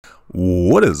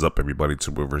What is up, everybody?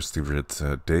 To Steve here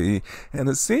today, and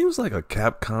it seems like a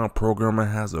Capcom programmer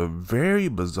has a very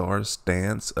bizarre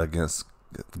stance against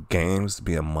games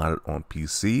being modded on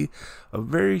PC. A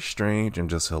very strange and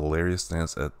just hilarious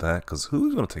stance at that, because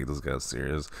who's gonna take this guy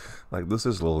serious? Like, this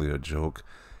is literally a joke.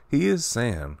 He is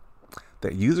saying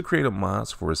that user-created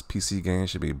mods for his PC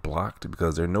games should be blocked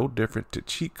because they're no different to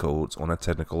cheat codes on a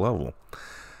technical level.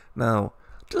 Now,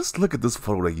 just look at this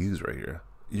photo they use right here.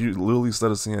 You literally,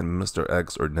 instead of seeing Mr.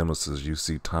 X or Nemesis, you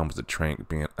see Thomas the Trank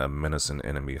being a menacing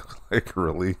enemy. Like,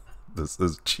 really? This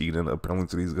is cheating, apparently,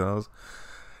 to these guys?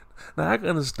 Now, I can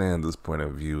understand this point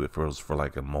of view if it was for,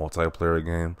 like, a multiplayer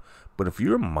game. But if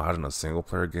you're modding a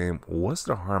single-player game, what's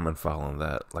the harm in following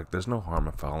that? Like, there's no harm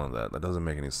in following that. That doesn't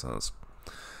make any sense.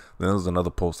 Then there's another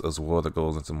post as well that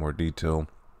goes into more detail.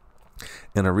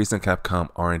 In a recent Capcom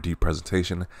R&D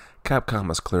presentation, Capcom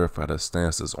has clarified its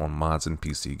stances on mods in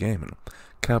PC gaming.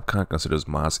 Capcom considers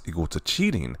mods equal to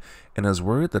cheating and is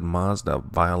worried that mods that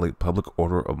violate public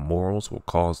order of morals will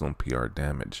cause them PR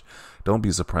damage. Don't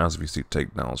be surprised if you see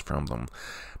takedowns from them.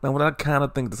 Now, what I kind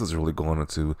of think this is really going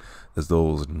into is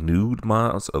those nude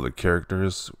mods of the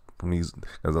characters from these,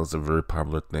 because that's a very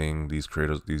popular thing. These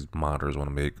creators, these modders want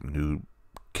to make nude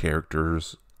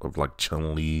characters of like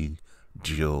Chun-Li,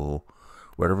 Jill,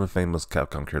 whatever famous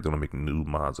Capcom character, want to make new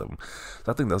mods of them.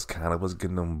 So I think that's kind of what's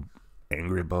getting them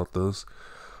angry about this.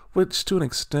 Which, to an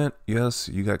extent, yes,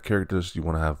 you got characters you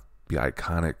want to have be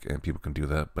iconic, and people can do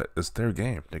that, but it's their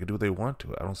game. They can do what they want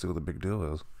to. I don't see what the big deal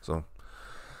is. So,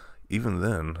 even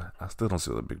then, I still don't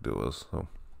see what the big deal is. So,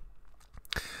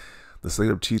 the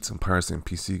state of cheats and piracy in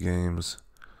PC games.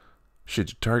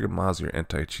 Should you target mods of your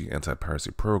anti-cheat,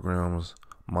 anti-piracy programs?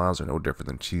 Mods are no different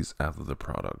than cheats after the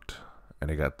product. And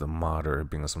they got the modder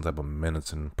being some type of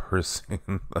menacing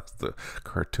person. That's the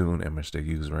cartoon image they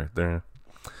use right there.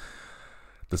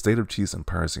 The state of cheats and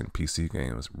piracy in PC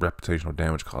games. Reputational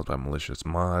damage caused by malicious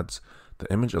mods.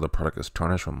 The image of the product is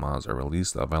tarnished when mods are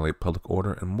released that violate public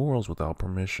order and morals without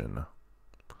permission.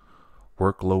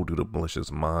 Workload due to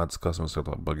malicious mods. Customers select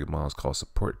out buggy mods cause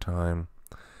support time.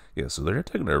 Yeah, so they're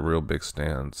taking a real big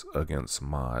stance against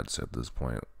mods at this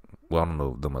point. Well, I don't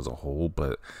know them as a whole,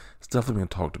 but it's definitely being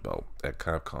talked about at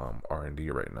Capcom R&D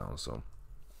right now. So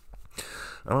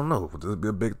I don't know. Will this be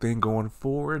a big thing going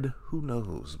forward? Who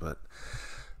knows? But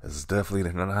it's definitely,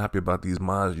 they're not happy about these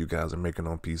mods you guys are making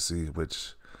on PC,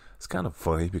 which is kind of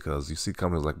funny because you see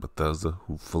companies like Bethesda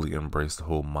who fully embrace the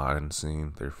whole modding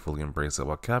scene. They're fully embrace it,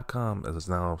 while Capcom is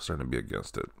now starting to be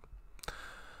against it,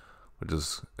 which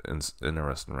is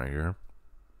interesting right here.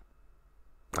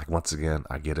 Like, once again,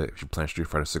 I get it. If you're playing Street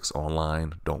Fighter 6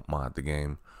 online, don't mod the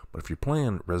game. But if you're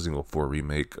playing Resident Evil 4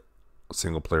 Remake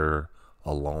single player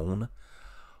alone,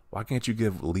 why can't you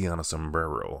give Leon a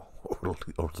sombrero or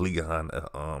Leon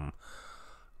a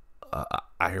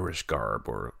Irish garb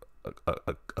or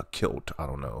a kilt? I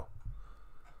don't know.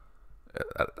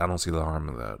 I don't see the harm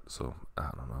in that. So I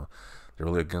don't know. They're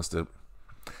really against it.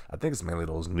 I think it's mainly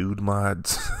those nude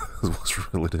mods is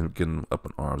what's really getting up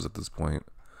in arms at this point.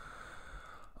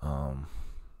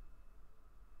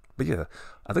 But yeah,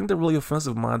 I think the really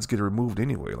offensive mods get removed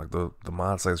anyway. Like the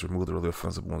mod sites remove the really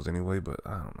offensive ones anyway, but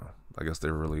I don't know. I guess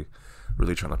they're really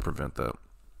trying to prevent that.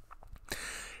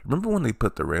 Remember when they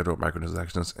put the random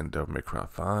microtransactions in Devil May Cry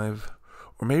 5?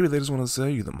 Or maybe they just want to sell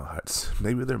you the mods.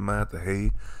 Maybe they're mad that,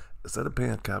 hey, instead of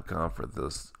paying Capcom for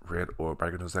this red or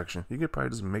microtransaction, you could probably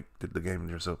just make the game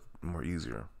yourself more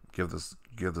easier. Give this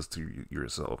to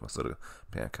yourself instead of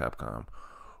paying Capcom.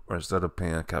 Or instead of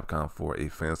paying Capcom for a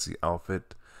fancy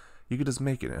outfit, you could just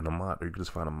make it in a mod, or you could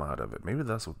just find a mod of it. Maybe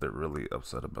that's what they're really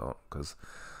upset about, because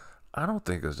I don't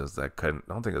think it's just that cut. I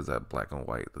don't think it's that black and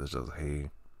white. It's just, hey,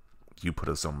 you put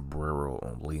a sombrero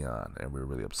on Leon, and we're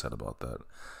really upset about that.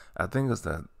 I think it's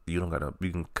that you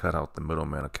can cut out the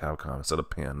middleman of Capcom. Instead of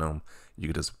paying them, you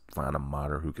could just find a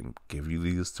modder who can give you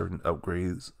these certain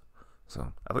upgrades.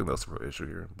 So I think that's the real issue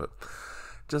here. But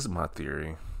just my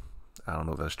theory. I don't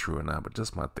know if that's true or not, but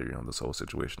just my theory on this whole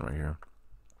situation right here.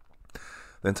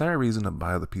 The entire reason to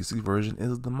buy the PC version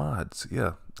is the mods.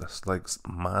 Yeah, that's like,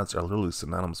 mods are literally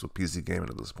synonymous with PC gaming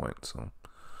at this point. So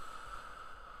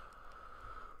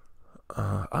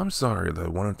I'm sorry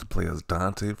that wanting to play as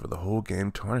Dante for the whole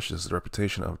game tarnishes the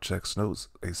reputation of Chex Notes,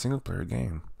 a single player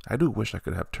game. I do wish I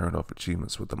could have turned off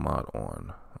achievements with the mod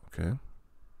on. Okay.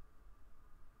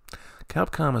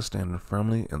 Capcom is standing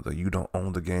firmly in the "you don't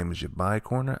own the game as you buy"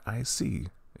 corner. I see.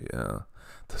 Yeah,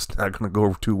 that's not going to go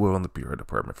over too well in the PR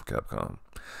department for Capcom.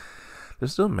 They're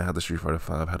still mad that Street Fighter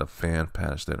 5 had a fan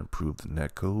patch that improved the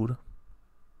netcode.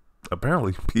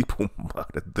 Apparently, people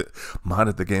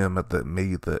modded the game that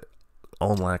made the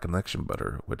online connection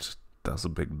better, which that's a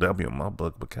big W in my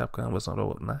book. But Capcom was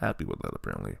not happy with that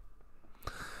apparently.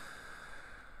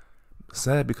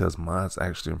 Sad because mods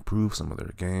actually improved some of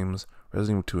their games.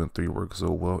 Resident Evil 2 and 3 work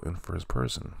so well in first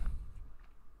person.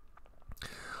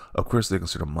 Of course, they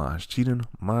consider mods cheating.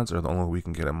 Mods are the only way we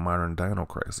can get a modern Dino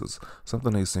Crisis,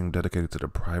 something they seem dedicated to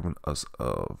depriving us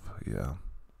of. Yeah.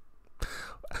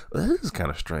 This is kind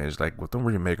of strange. Like, with them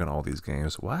remaking all these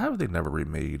games, why have they never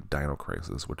remade Dino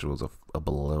Crisis, which was a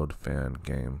beloved fan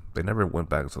game? They never went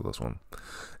back to this one.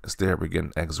 Instead, we're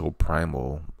getting Exo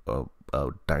Primal, a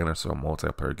dinosaur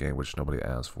multiplayer game, which nobody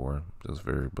asked for. Just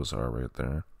very bizarre right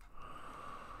there.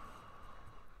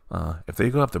 If they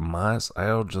go after mods,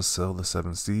 I'll just sell the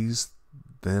 7 Cs,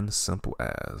 then simple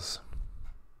as.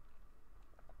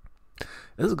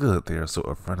 It's good they are so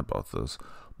upfront about this.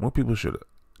 More people should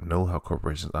know how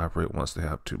corporations operate once they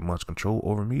have too much control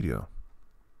over media.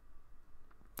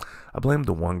 I blame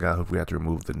the one guy who had to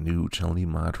remove the new Chun-Li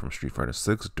mod from Street Fighter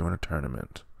 6 during a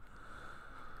tournament.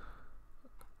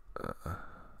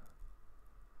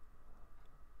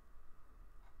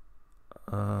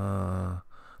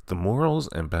 The morals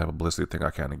and bad publicity thing I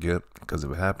kind of get, because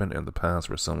if it happened in the past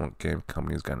where some game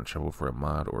companies got in trouble for a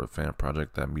mod or a fan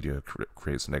project that media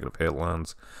creates negative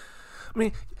headlines.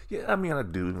 I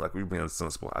do, like, we're being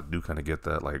sensible. I do kind of get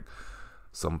that. Like,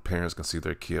 some parents can see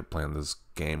their kid playing this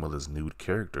game with this nude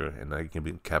character, and they can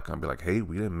be Capcom be like, hey,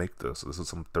 we didn't make this. This is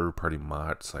some third-party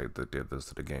mod site that did this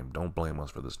to the game. Don't blame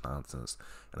us for this nonsense.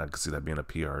 And I can see that being a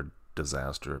PR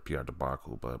disaster, a PR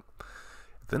debacle, but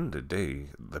at the end of the day,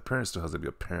 the parent still has to be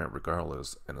a parent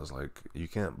regardless, and it's like, you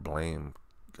can't blame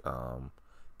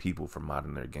people for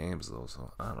modding their games though.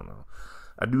 So I don't know.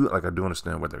 I do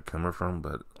understand where they're coming from,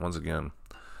 but once again,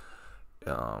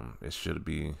 it should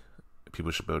be,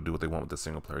 people should be able to do what they want with the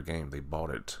single player game. They bought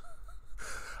it.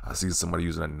 I see somebody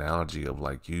using an analogy of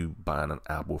like you buying an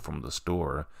apple from the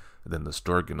store, and then the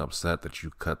store getting upset that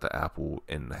you cut the apple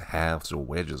in halves or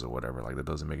wedges or whatever. Like, that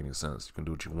doesn't make any sense. You can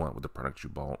do what you want with the product you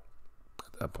bought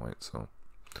at that point. So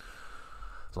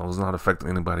as long as it's not affecting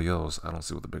anybody else, I don't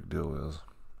see what the big deal is.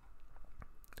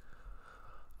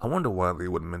 I wonder why they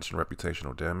wouldn't mention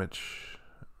reputational damage.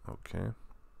 Okay.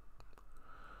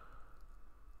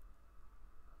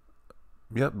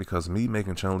 Yep, because me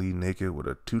making Chun-Li naked with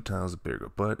a 2 times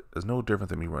bigger butt is no different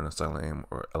than me running Silent Aim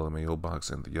or LMAO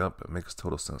boxing. Yup, it makes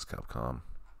total sense, Capcom.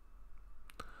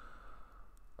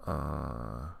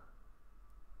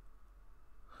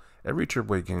 Every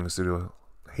AAA gaming studio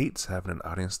hates having an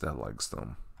audience that likes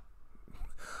them.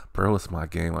 Bro, it's my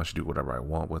game. I should do whatever I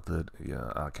want with it.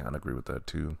 Yeah, I kind of agree with that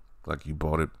too. Like, you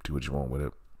bought it, do what you want with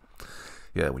it.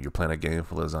 Yeah, when you're playing a game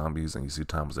full of zombies and you see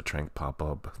Thomas the Tank pop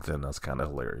up, then that's kind of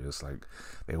hilarious. Like,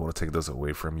 they want to take this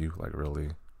away from you. Like,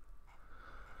 really?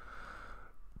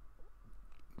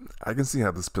 I can see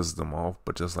how this pisses them off,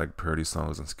 but just like parody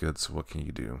songs and skits, what can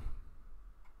you do?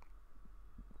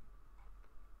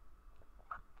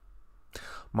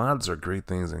 Mods are great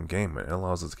things in gaming. It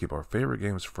allows us to keep our favorite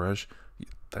games fresh.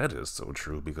 That is so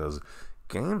true, because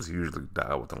games usually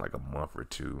die within like a month or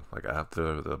two. Like,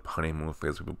 after the honeymoon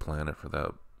phase, we've been playing it for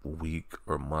that week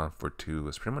or month or two.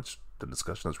 It's pretty much, the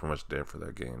discussion is pretty much dead for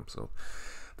that game. So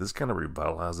this kind of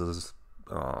revitalizes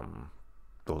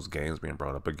those games being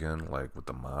brought up again, like with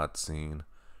the mod scene,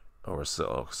 or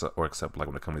except like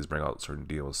when the companies bring out certain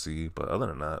DLC. But other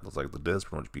than that, it's like the games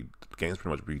pretty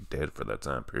much be dead for that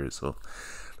time period. So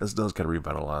this does kind of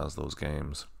revitalize those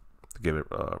games to give it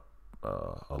a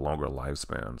longer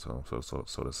lifespan, so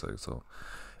to say. So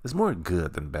it's more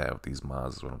good than bad with these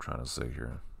mods, is what I'm trying to say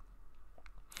here.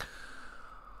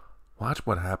 Watch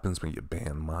what happens when you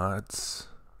ban mods.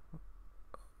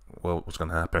 Well, what's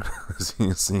gonna happen is he's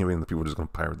insinuating that people are just gonna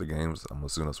pirate the games. I'm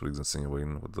assuming that's what he's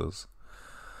insinuating with this.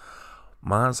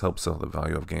 Mods help sell the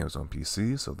value of games on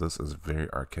PC, so this is very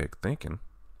archaic thinking.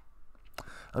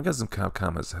 I'm guessing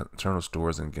Capcom has internal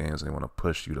stores and games, and they want to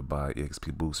push you to buy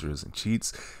EXP boosters and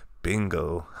cheats.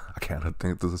 Bingo. I kind of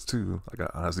think this is too. Like, I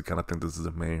honestly kind of think this is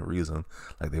the main reason.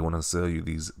 Like, they want to sell you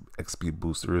these XP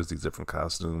boosters, these different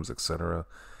costumes, etc.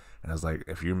 And it's like,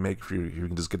 if you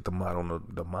can just get the mod on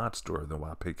the mod store, then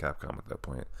why pay Capcom at that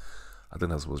point? I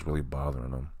think that's what's really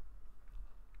bothering them.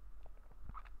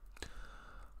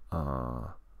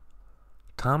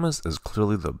 Thomas is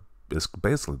clearly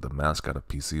basically the mascot of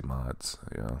PC mods.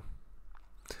 Yeah.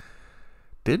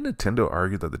 Did Nintendo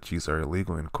argue that the cheats are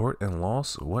illegal in court and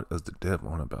lost? What is the dev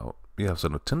on about? Yeah, so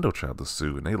Nintendo tried to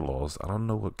sue and they lost. I don't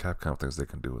know what Capcom thinks they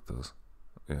can do with this.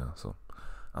 Yeah, so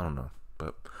I don't know.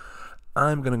 But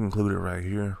I'm going to conclude it right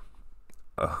here.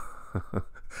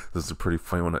 This is a pretty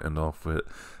funny one to end off with.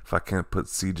 If I can't put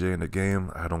CJ in the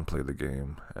game, I don't play the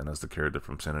game. And that's the character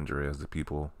from San Andreas that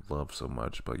people love so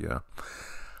much. But yeah,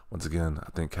 once again, I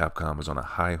think Capcom is on a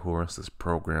high horse. This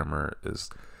programmer is,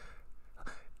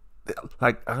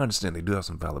 like, I understand they do have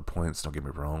some valid points, don't get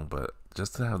me wrong, but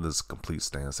just to have this complete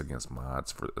stance against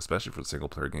mods, for especially for single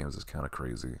player games, is kind of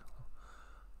crazy.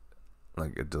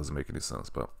 Like, it doesn't make any sense.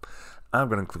 But I'm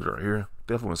going to conclude right here.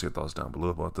 Definitely want to see your thoughts down below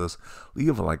about this.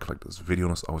 Leave a like this video,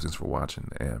 and as always, thanks for watching,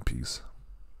 and peace.